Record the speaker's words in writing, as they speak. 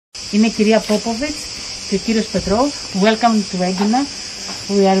είναι η κυρία Popovic και ο κύριος Petrov. Welcome to Aigina.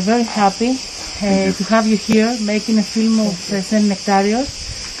 We are very happy to have you here making a film of Αγιου Νεκτάριου.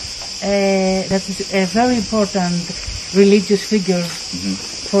 That is a very important religious figure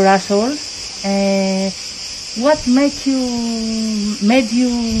for us all. What made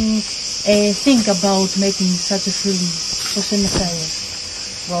you think about making such a film for Αγιου Νεκτάριου?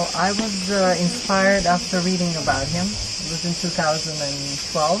 Well, I was inspired after reading about him. It was in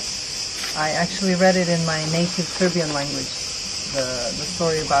 2012. I actually read it in my native Serbian language, the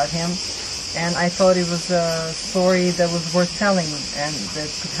story about him. And I thought it was a story that was worth telling and that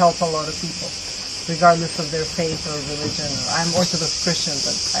could help a lot of people, regardless of their faith or religion. I'm Orthodox Christian,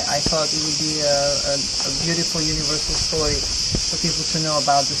 but I thought it would be a beautiful universal story for people to know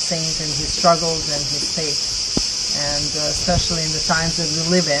about the saint and his struggles and his faith. And especially in the times that we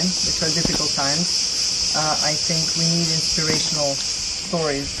live in, which are difficult times, I think we need inspirational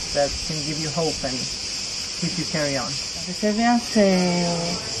stories that can give you hope and keep you carry on. The Serbians,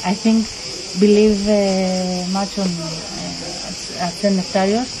 I think, believe much on Αγιου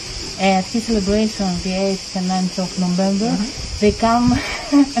Νεκτάριου. At his celebration, the 8th and 9th of November, they come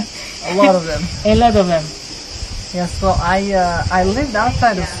a lot of them. A lot of them. Yes, well, I lived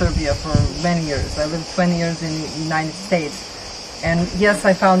outside of Serbia for many years. I lived 20 years in the United States. And yes,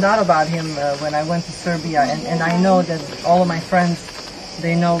 I found out about him when I went to Serbia. And I know that all of my friends,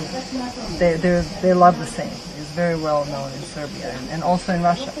 they know, they love the saint. He's very well known in Serbia. And also in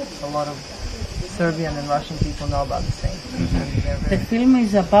Russia. A lot of Serbian and Russian people know about the saint. The film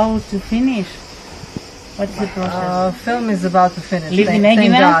is about to finish. What's the process? Film is about to finish.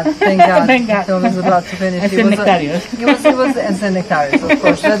 Thank God. Thank God. The film is about to finish. Αγιου Νεκτάριου. He was Αγιου Νεκτάριου, of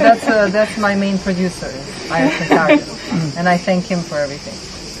course. That's my main producer, Αγιου Νεκτάριου. And I thank him for everything.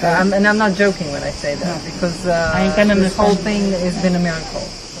 And I'm not joking when I say that, because this whole thing has been a miracle.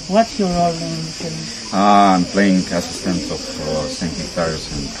 What's your role in the film? I'm playing assistant of Saint Nectarius,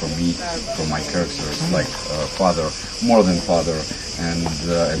 and for me, for my character, it's like father, more than father, and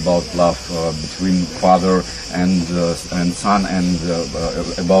about love between father and son, and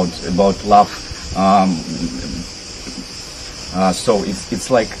about love. So it's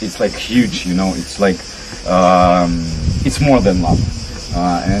like huge, you know. It's like it's more than love,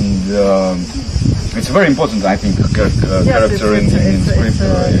 and it's very important, I think, character in script.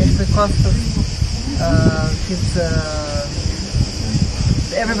 It's because of his.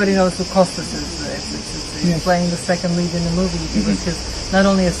 Everybody knows who Kostas is. He's playing the second lead in the movie. He was his not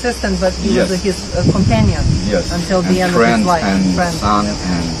only assistant, but he was his companion until the end of his life. And son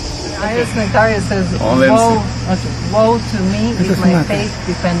and Αγιου Νεκτάριου says, woe to me if my faith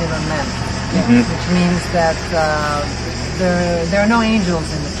depended on men, which means that there are no angels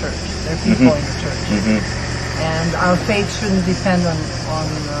in the church. There are people in the church, and our faith shouldn't depend on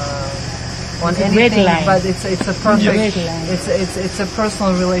anything, but it's a perfect, it's a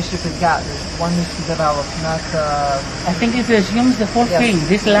personal relationship with God that one needs to develop. Not. I think it assumes the whole film.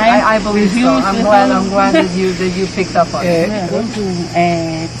 This line. I believe so. I'm glad that you picked up on it. We are going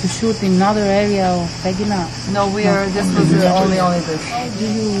to shoot in another area of Aigina. No, we are. This was only this. Do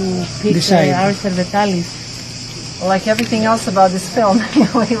you pick Aristotle Vitalis? Like everything else about this film,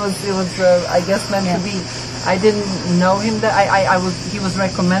 it was I guess meant to be. I didn't know him. He was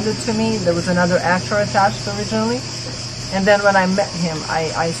recommended to me. There was another actor attached originally, and then when I met him,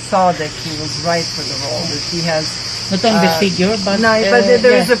 I saw that he was right for the role. That he has not only the figure, but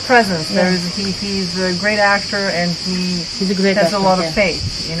there is a presence. He's a great actor, and he's a great has actor, a lot of faith,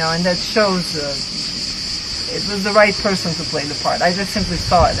 you know, and that shows. It was the right person to play the part. I just simply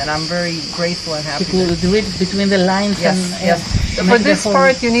saw it, and I'm very grateful and happy. To read between the lines. Yes, yes. For this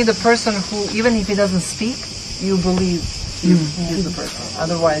part, you need a person who, even if he doesn't speak, you believe he's the person.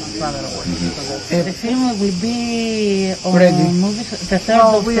 Otherwise, it's not going to work. The film will be on movies the 3rd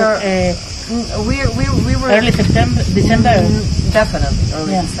of we were early September, December. Definitely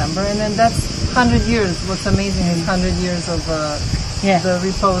early December, and then that's 100 years. What's amazing is 100 years of the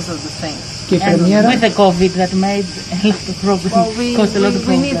repose of the saints. And with the COVID that made a lot of progress, caused a lot of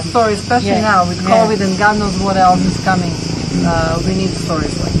we need stories, especially now with COVID and God knows what else is coming. We need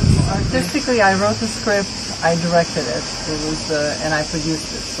stories like this. Artistically, I wrote the script, I directed it. It was and I produced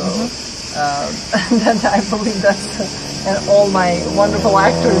it. So I believe that's and all my wonderful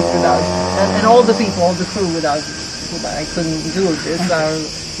actors without and all the people, all the crew without who I couldn't do this. Our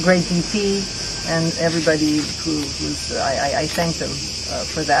great DP and everybody who's I thank them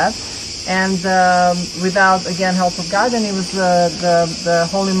for that. And without, again, help of God, and it was the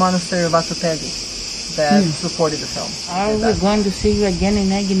holy monastery of Popovic that supported the film. Are we going to see you again in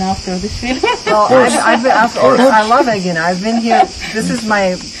Aigina after this film? Well, I love Aigina. I've been here. This is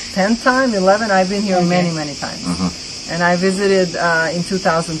my 10th time, 11. I've been here many times. And I visited in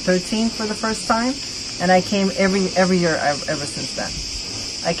 2013 for the first time, and I came every year ever since then.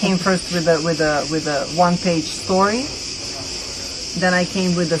 I came first with a one-page story. Then I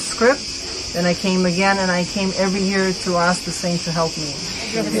came with a script. Then I came again, and I came every year to ask the saint to help me.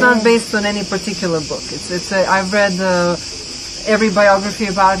 It's not based on any particular book. I've read every biography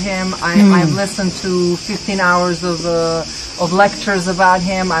about him. I've listened to 15 hours of lectures about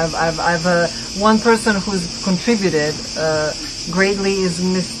him. I've one person who's contributed greatly is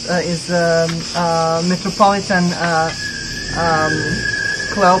Metropolitan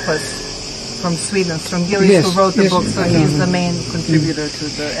Cleopas from Sweden, from Gillis, who wrote the book. So he's the main contributor to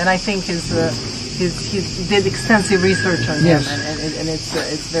the. And I think he did extensive research on him, and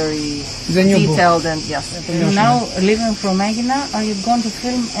it's very detailed. And You're now living from Aigina. Are you going to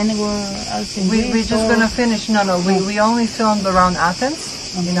film anywhere else in Greece? We're just going to finish. No. We only filmed around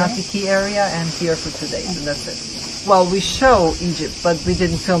Athens, in Attiki area, and here for 2 days, and that's it. Well, we show Egypt, but we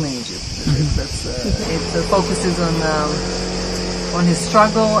didn't film in Egypt. It focuses on his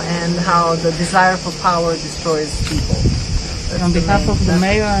struggle and how the desire for power destroys people. On behalf of the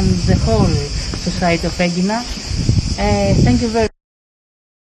mayor and the whole society of Aigina, thank you very much.